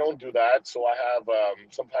don't do that. So I have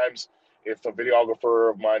sometimes if a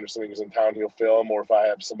videographer of mine or something is in town, he'll film. Or if I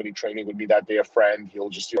have somebody training with me that day, a friend,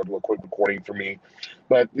 he'll just do a quick recording for me.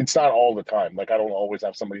 But it's not all the time. Like I don't always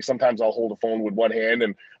have somebody. Sometimes I'll hold a phone with one hand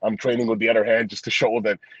and I'm training with the other hand just to show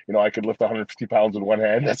that I could lift 150 pounds with one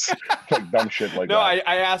hand. That's like dumb shit like No, that.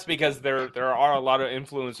 I asked because there are a lot of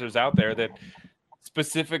influencers out there that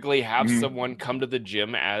specifically have someone come to the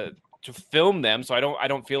gym to film them, so I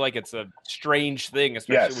don't feel like it's a strange thing,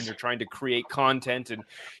 especially when you're trying to create content and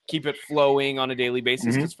keep it flowing on a daily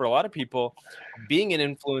basis. Because for a lot of people, being an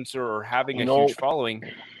influencer or having a huge following,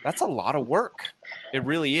 that's a lot of work. It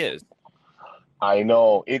really is. I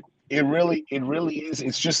know it really is.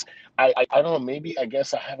 It's just I don't know. Maybe I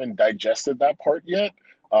guess I haven't digested that part yet.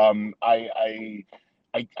 I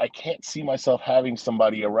can't see myself having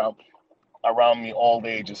somebody around me all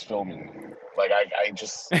day just filming me. Like I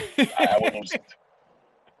would lose it.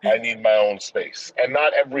 I need my own space, and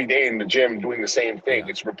not every day in the gym doing the same thing.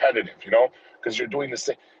 It's repetitive, because you're doing the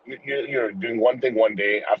same. You're doing one thing one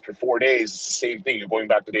day. After 4 days, it's the same thing. You're going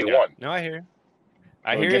back to day one. No, I hear you.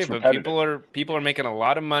 I hear you, but people are making a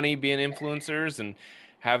lot of money being influencers and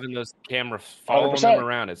having those cameras following 100%. them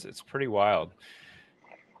around. It's pretty wild.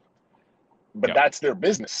 But that's their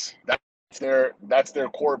business. That's their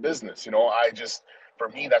core business. For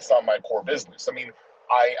me, that's not my core business. I mean,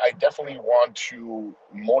 I definitely want to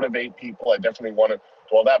motivate people. I definitely want to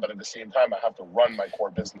do all that, but at the same time, I have to run my core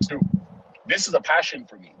business too. This is a passion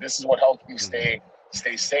for me. This is what helps me stay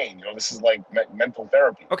sane. This is like mental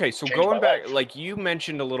therapy. Okay, so going back, like you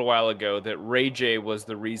mentioned a little while ago that Ray J was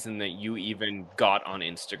the reason that you even got on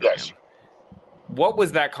Instagram. Yes. What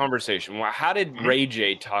was that conversation? How did Ray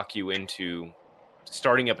J talk you into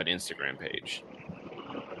starting up an Instagram page?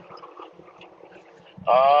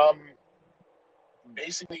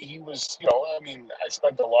 Basically, he was, I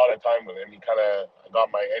spent a lot of time with him. I got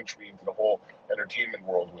my entry into the whole entertainment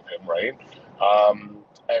world with him, right?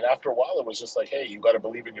 And after a while, it was just like, hey, you got to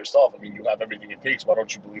believe in yourself. I mean, you have everything it takes. Why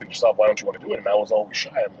don't you believe in yourself? Why don't you want to do it? And I was always shy.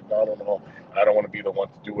 I'm like, no. I don't want to be the one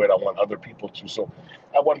to do it. I want other people to. So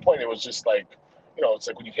at one point, it was just like, it's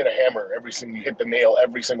like when you hit a hammer, you hit the nail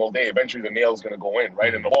every single day. Eventually, the nail is going to go in,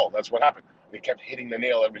 right in the wall. That's what happened. They kept hitting the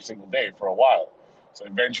nail every single day for a while. So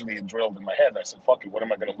eventually it drilled in my head. I said, fuck it, what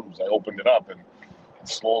am I going to lose? I opened it up and it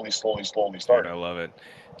slowly started. Dude, I love it.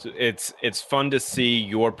 It's fun to see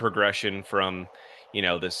your progression from,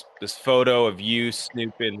 this photo of you,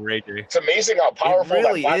 Snoop, and Ray J. It's amazing how powerful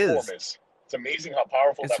really that platform is. It's amazing how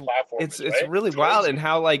powerful that platform is. It's really wild. And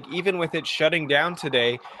how, like, even with it shutting down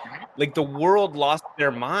today, like the world lost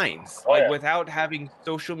their minds. Without having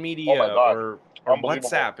social media or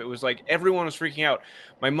WhatsApp, it was like everyone was freaking out.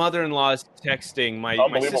 My mother-in-law is texting, my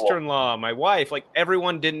sister-in-law, my wife, like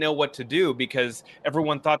everyone didn't know what to do because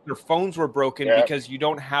everyone thought their phones were broken because you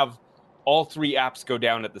don't have all three apps go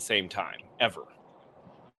down at the same time ever.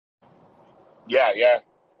 Yeah.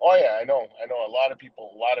 Oh yeah, I know. A lot of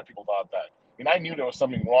people thought that. mean, I knew there was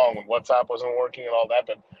something wrong when WhatsApp wasn't working and all that,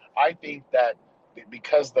 but I think that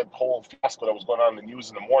because the whole fiasco that was going on in the news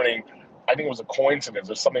in the morning, I think it was a coincidence.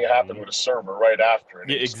 There's something that happened with a server right after. And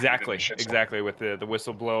Yeah, it just created a exactly. shitstorm. Exactly. With the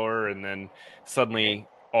whistleblower, and then suddenly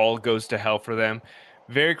all goes to hell for them.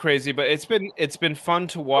 Very crazy, but it's been fun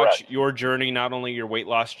to watch Correct. your journey, not only your weight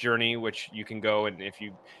loss journey, which you can go, and if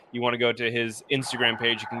you want to go to his Instagram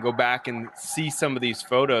page, you can go back and see some of these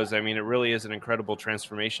photos. I mean, it really is an incredible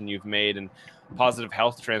transformation you've made, and positive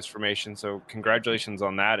health transformation. So congratulations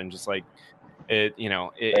on that. And just like it,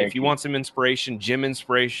 if you want some inspiration, gym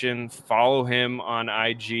inspiration, follow him on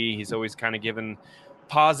IG. He's always kind of given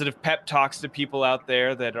positive pep talks to people out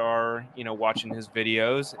there that are, watching his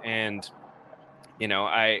videos. And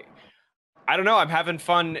I don't know. I'm having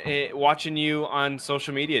fun watching you on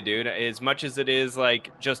social media, dude. As much as it is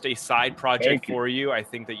like just a side project for you, I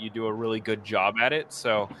think that you do a really good job at it.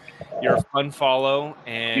 So you're a fun follow,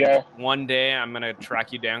 and one day I'm gonna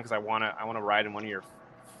track you down because I wanna ride in one of your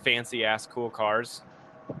fancy ass cool cars.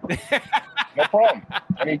 No problem.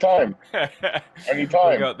 Anytime.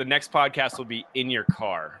 The next podcast will be in your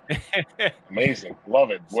car. Amazing.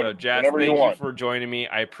 Love it. So, Jazz, thank you for joining me.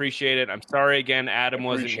 I appreciate it. I'm sorry again, Adam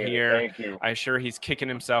wasn't here. Thank you. I'm sure he's kicking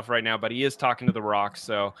himself right now, but he is talking to The Rock,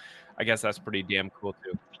 so I guess that's pretty damn cool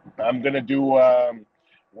too. I'm gonna do.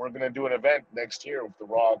 We're gonna do an event next year with The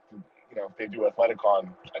Rock. If they do Athleticon,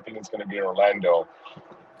 I think it's gonna be in Orlando.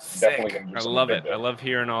 Sick. I love it. I love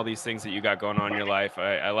hearing all these things that you got going on in your life.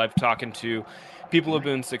 I love talking to people who've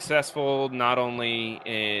been successful, not only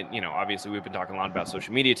in, obviously we've been talking a lot about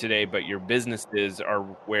social media today, but your businesses are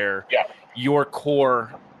where your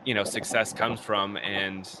core, success comes from.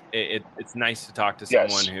 And it's nice to talk to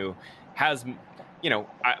someone who has,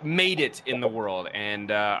 made it in the world. And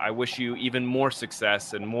I wish you even more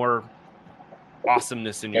success and more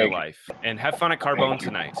awesomeness in your life, and have fun at Carbone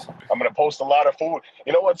tonight. I'm gonna post a lot of food.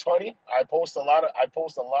 You know what's funny? I post a lot of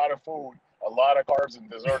food, a lot of carbs and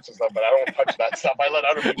desserts and stuff, but I don't touch that stuff. I let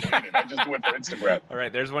other people eat it. I just do it for Instagram. All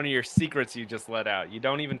right, there's one of your secrets you just let out. You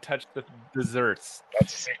don't even touch the desserts.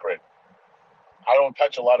 That's a secret. I don't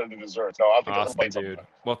touch a lot of the desserts. No, I'll awesome, dude.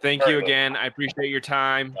 Well, thank you again. I appreciate your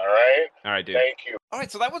time. All right, dude. Thank you. All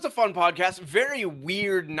right, so that was a fun podcast. Very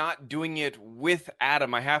weird not doing it with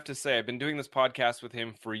Adam, I have to say. I've been doing this podcast with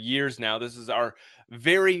him for years now. This is our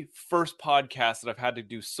very first podcast that I've had to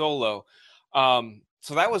do solo.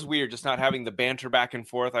 So that was weird, just not having the banter back and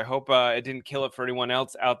forth. I hope it didn't kill it for anyone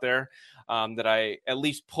else out there, that I at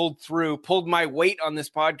least pulled my weight on this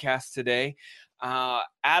podcast today.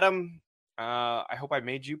 Adam, I hope I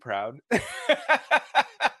made you proud.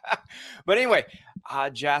 But anyway,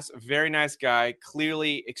 Jas, very nice guy,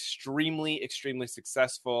 clearly extremely, extremely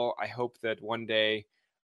successful. I hope that one day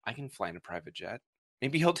I can fly in a private jet.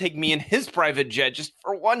 Maybe he'll take me in his private jet just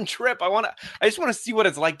for one trip. I just want to see what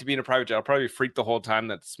it's like to be in a private jet. I'll probably freak the whole time.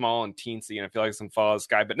 That's small and teensy, and I feel like I'm fall out of the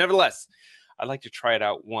sky. But nevertheless, I'd like to try it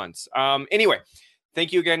out once. Anyway,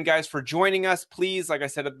 thank you again, guys, for joining us. Please, like I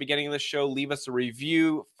said at the beginning of the show, leave us a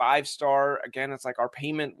review, 5-star. Again, it's like our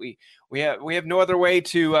payment. We have no other way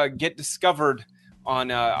to get discovered on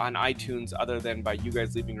iTunes other than by you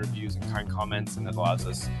guys leaving reviews and kind comments, and it allows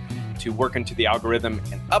us to work into the algorithm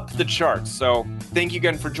and up the charts. So thank you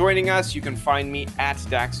again for joining us. You can find me at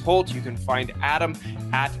Dax Holt. You can find Adam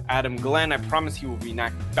at Adam Glenn. I promise he will be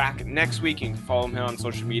back next week. You can follow him on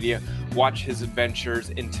social media, watch his adventures.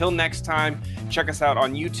 Until next time, check us out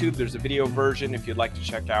on YouTube. There's a video version if you'd like to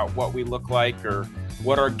check out what we look like or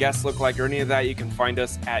what our guests look like or any of that. You can find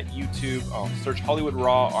us at YouTube. Search Hollywood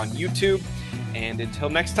Raw on YouTube. And until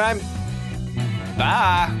next time,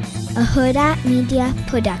 bye. A Huda Media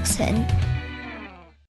Production.